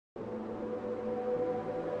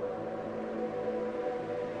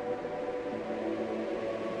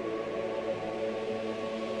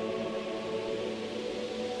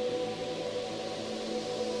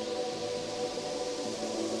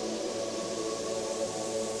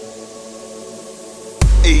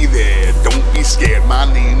be scared. My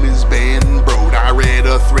name is Brode. I read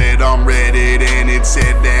a thread on Reddit and it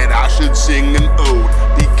said that I should sing an ode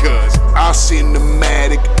because our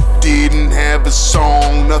cinematic didn't have a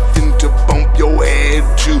song, nothing to bump your head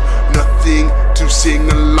to, nothing to sing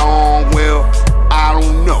along. Well, I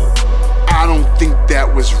don't know, I don't think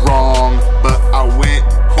that was wrong, but I went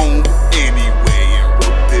home anyway and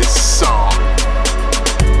wrote this song.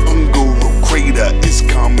 Goro crater is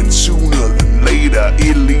coming sooner than later.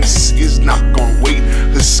 Elise is not gonna wait.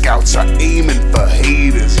 The scouts are aiming for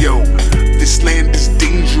haters. Yo, this land is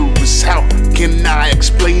dangerous. How can I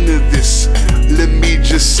explain to this? Let me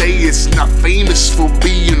just say it's not famous for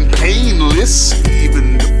being painless.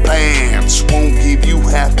 Even the plants won't give you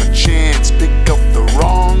half a chance. Pick up the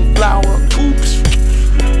wrong flower, oops,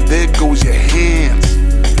 there goes your hands.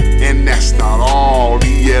 And that's not all,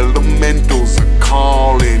 the elementals are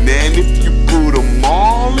calling, and if you put them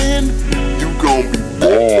all in, you gon' be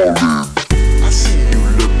ballin'. I see you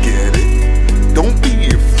look at it, don't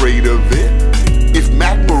be afraid of it. If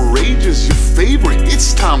magma rage is your favorite,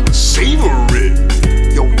 it's time to savor it.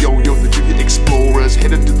 Yo, the junior explorers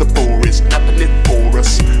heading to the forest, napping it for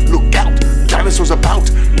us. Look out, dinosaurs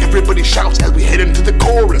about, everybody shouts as we head into the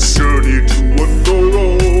chorus. Journey to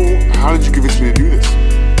Goro. How did you convince me to do this?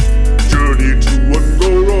 Journey to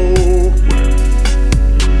Goro.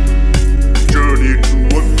 Journey to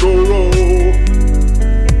Goro.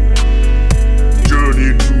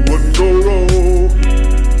 Journey to Goro.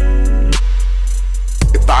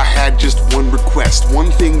 If I had just one request,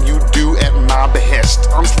 one thing you do at my behest,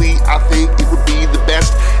 honestly, I think it would be the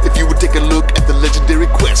best if you would take a look at the legendary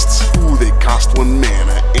quests. Ooh, they cost 1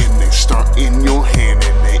 mana and they start in your hand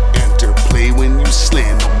and they enter play when you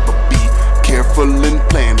slam them. But be careful and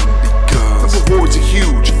plan them because the rewards are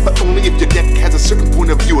huge, but only if your deck has a certain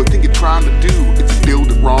point of view or thing you're trying to do. If you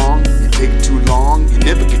build it wrong, you take too long, you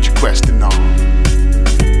never get your question on.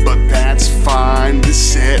 But that's fine,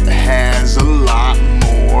 this set has a lot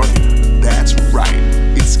more. That's right,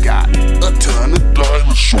 it's got a ton of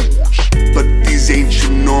dinosaurs. But these ain't